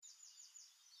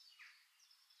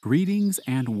Greetings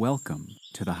and welcome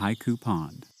to the Haiku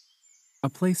Pond, a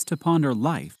place to ponder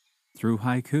life through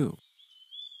haiku.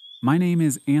 My name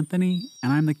is Anthony,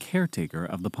 and I'm the caretaker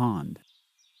of the pond.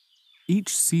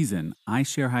 Each season, I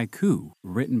share haiku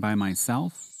written by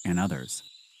myself and others.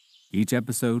 Each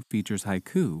episode features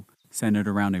haiku centered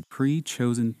around a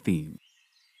pre-chosen theme.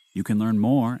 You can learn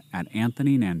more at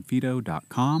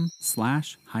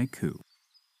anthonynanfito.com/haiku.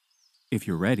 If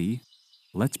you're ready,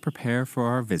 let's prepare for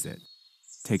our visit.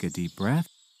 Take a deep breath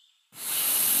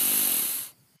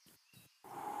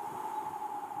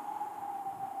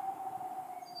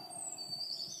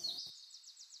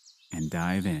and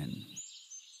dive in.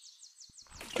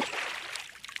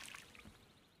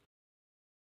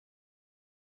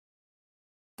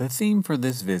 The theme for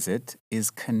this visit is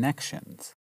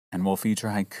connections, and will feature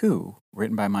haiku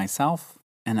written by myself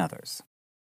and others.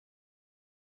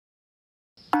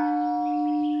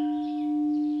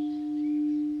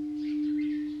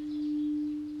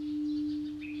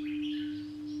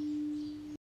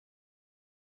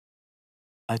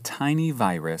 A tiny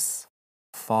virus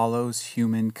follows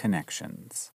human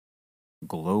connections.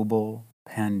 Global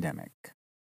pandemic.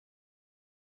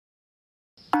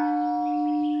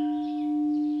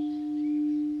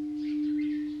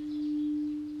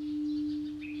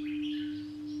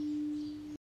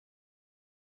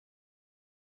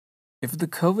 If the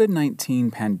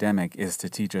COVID-19 pandemic is to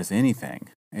teach us anything,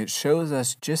 it shows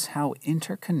us just how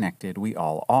interconnected we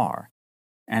all are,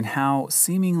 and how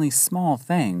seemingly small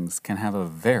things can have a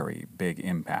very big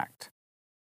impact.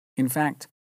 In fact,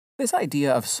 this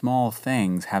idea of small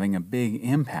things having a big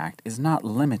impact is not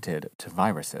limited to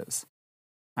viruses.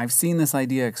 I've seen this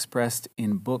idea expressed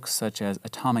in books such as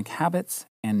Atomic Habits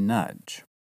and Nudge.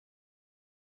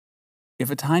 If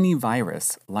a tiny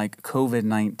virus like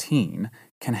COVID-19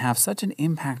 can have such an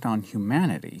impact on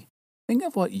humanity, think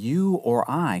of what you or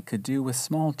I could do with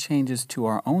small changes to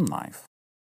our own life.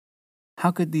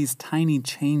 How could these tiny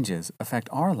changes affect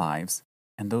our lives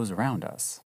and those around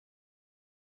us?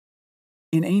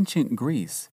 In ancient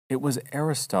Greece, it was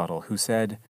Aristotle who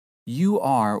said, "You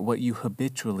are what you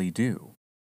habitually do."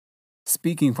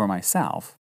 Speaking for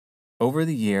myself, over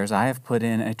the years I have put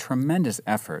in a tremendous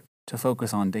effort to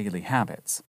focus on daily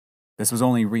habits. This was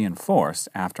only reinforced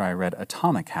after I read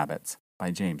Atomic Habits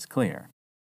by James Clear.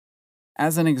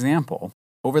 As an example,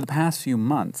 over the past few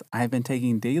months, I have been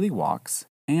taking daily walks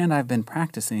and I've been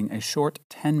practicing a short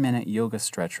 10-minute yoga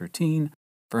stretch routine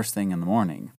first thing in the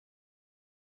morning.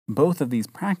 Both of these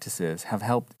practices have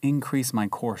helped increase my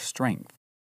core strength.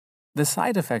 The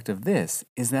side effect of this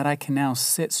is that I can now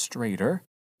sit straighter,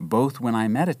 both when I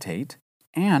meditate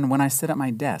and when I sit at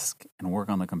my desk and work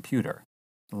on the computer,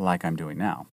 like I'm doing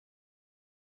now.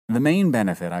 The main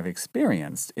benefit I've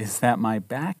experienced is that my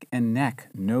back and neck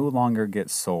no longer get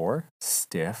sore,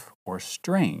 stiff, or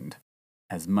strained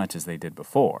as much as they did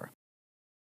before.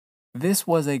 This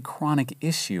was a chronic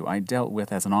issue I dealt with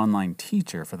as an online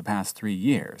teacher for the past 3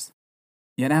 years.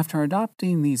 Yet after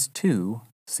adopting these two,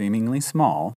 seemingly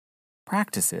small,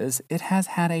 practices, it has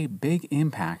had a big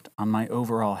impact on my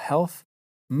overall health,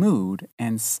 mood,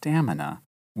 and stamina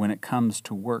when it comes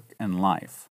to work and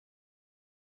life.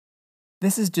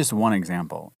 This is just one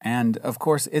example, and of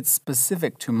course, it's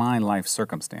specific to my life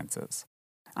circumstances.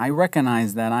 I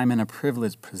recognize that I'm in a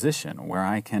privileged position where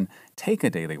I can take a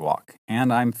daily walk,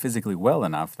 and I'm physically well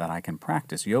enough that I can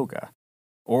practice yoga,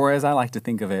 or as I like to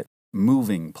think of it,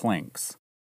 moving planks.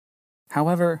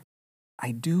 However,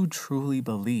 I do truly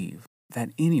believe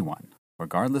that anyone,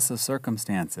 regardless of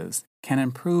circumstances, can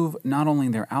improve not only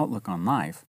their outlook on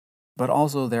life, but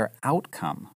also their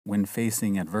outcome when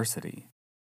facing adversity.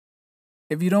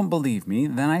 If you don't believe me,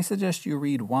 then I suggest you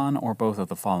read one or both of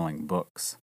the following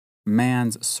books: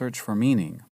 Man's Search for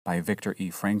Meaning by Viktor E.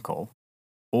 Frankl,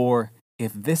 or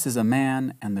If This Is a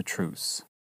Man and the Truce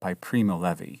by Primo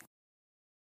Levi.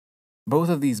 Both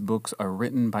of these books are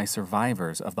written by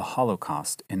survivors of the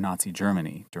Holocaust in Nazi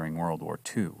Germany during World War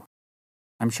II.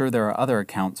 I'm sure there are other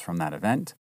accounts from that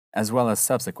event, as well as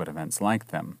subsequent events like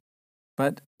them,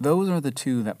 but those are the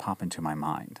two that pop into my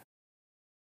mind.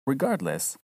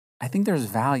 Regardless, I think there's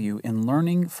value in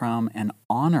learning from and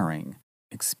honoring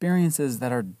experiences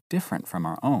that are different from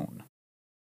our own.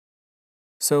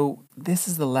 So, this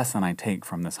is the lesson I take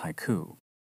from this haiku.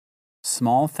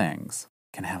 Small things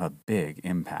can have a big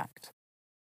impact.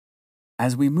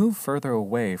 As we move further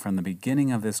away from the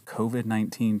beginning of this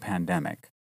COVID-19 pandemic,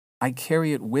 I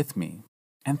carry it with me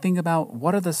and think about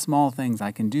what are the small things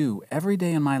I can do every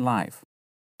day in my life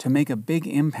to make a big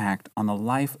impact on the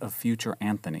life of future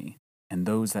Anthony and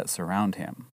those that surround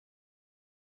him.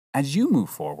 As you move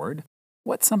forward,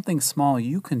 what's something small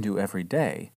you can do every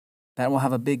day that will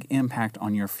have a big impact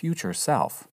on your future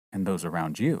self and those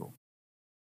around you.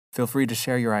 Feel free to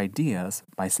share your ideas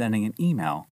by sending an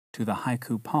email to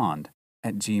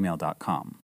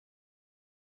thehaikupond@gmail.com.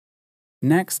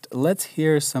 Next, let's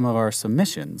hear some of our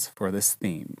submissions for this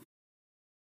theme.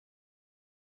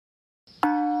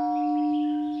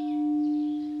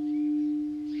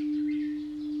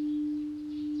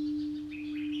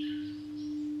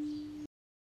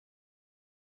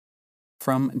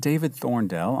 From David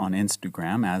Thorndale on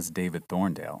Instagram as David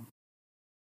Thorndale.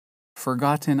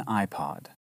 Forgotten iPod.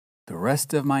 The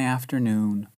rest of my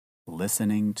afternoon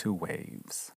listening to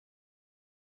waves.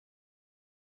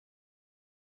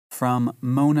 From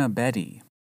Mona Betty.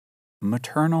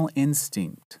 Maternal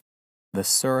instinct. The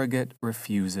surrogate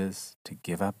refuses to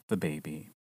give up the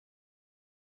baby.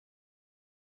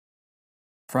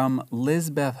 From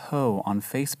Lizbeth Ho on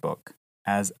Facebook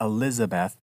as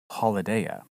Elizabeth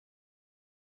Holidaya.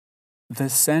 The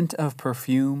scent of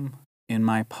perfume in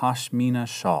my pashmina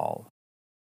shawl.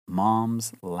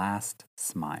 Mom's last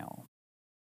smile.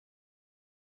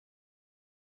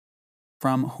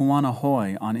 From Juana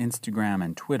Hoy on Instagram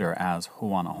and Twitter as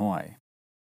Juana Hoy.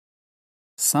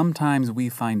 Sometimes we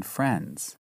find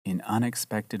friends in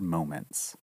unexpected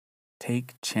moments.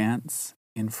 Take chance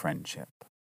in friendship.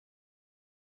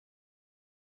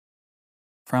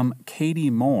 From Katie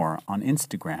Moore on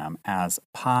Instagram as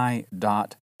pi.and.ann.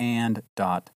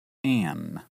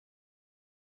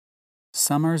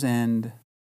 Summer's end,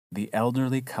 the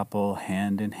elderly couple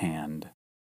hand in hand,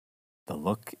 the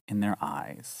look in their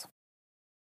eyes.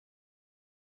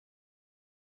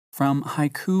 From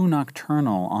Haiku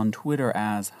Nocturnal on Twitter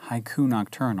as Haiku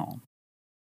Nocturnal.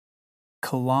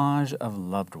 Collage of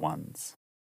loved ones,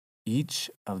 each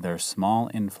of their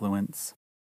small influence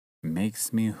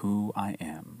makes me who I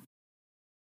am.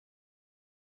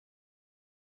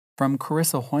 From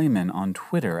Carissa Hoyman on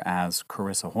Twitter as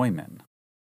Carissa Hoyman.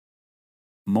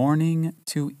 Morning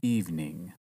to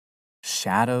evening,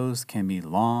 shadows can be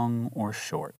long or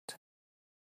short,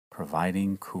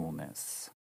 providing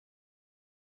coolness.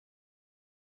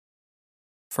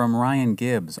 From Ryan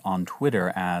Gibbs on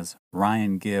Twitter as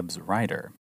Ryan Gibbs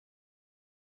Writer.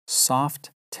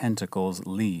 Soft tentacles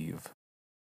leave,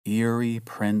 eerie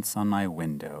prints on my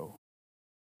window,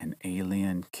 an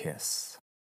alien kiss.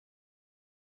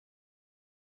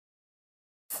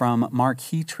 From Mark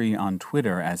Heatree on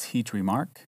Twitter as Heatree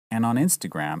Mark and on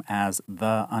Instagram as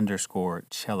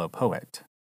 _cello poet.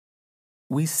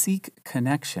 We seek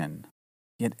connection,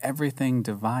 yet everything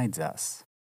divides us.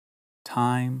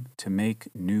 Time to make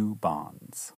new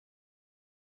bonds.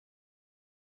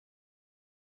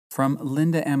 From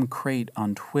Linda M. Crate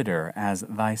on Twitter as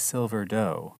Thy Silver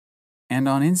Doe and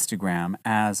on Instagram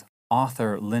as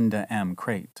author Linda M.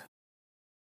 Crate.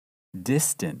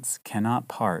 Distance cannot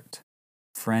part.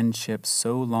 Friendship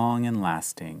so long and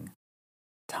lasting,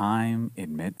 time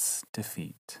admits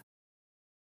defeat.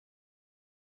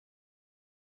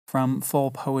 From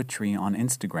Full Poetry on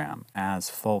Instagram as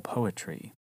Full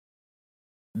Poetry.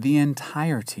 The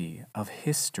entirety of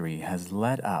history has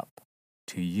led up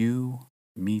to you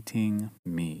meeting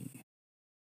me.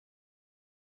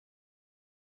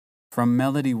 From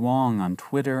Melody Wong on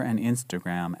Twitter and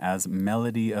Instagram as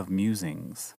Melody of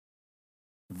Musings.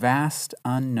 Vast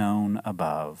unknown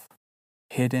above,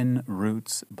 hidden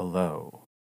roots below.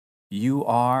 You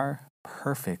are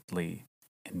perfectly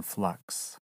in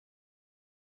flux.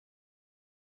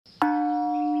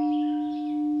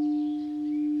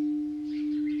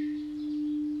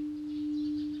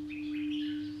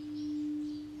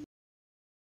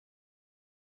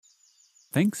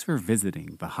 Thanks for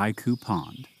visiting the Haiku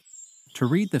Pond. To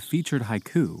read the featured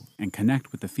haiku and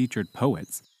connect with the featured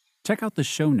poets, check out the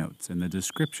show notes in the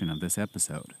description of this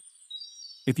episode.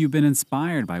 If you've been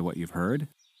inspired by what you've heard,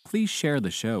 please share the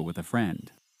show with a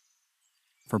friend.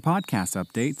 For podcast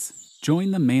updates, join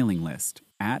the mailing list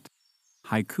at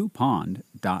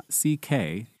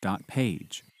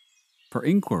haikupond.ck.page. For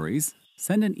inquiries,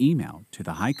 send an email to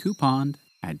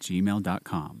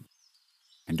thehaikupond@gmail.com.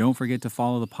 And don't forget to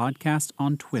follow the podcast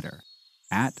on Twitter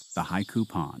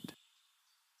 @thehaikupond.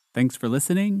 Thanks for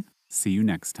listening. See you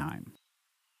next time.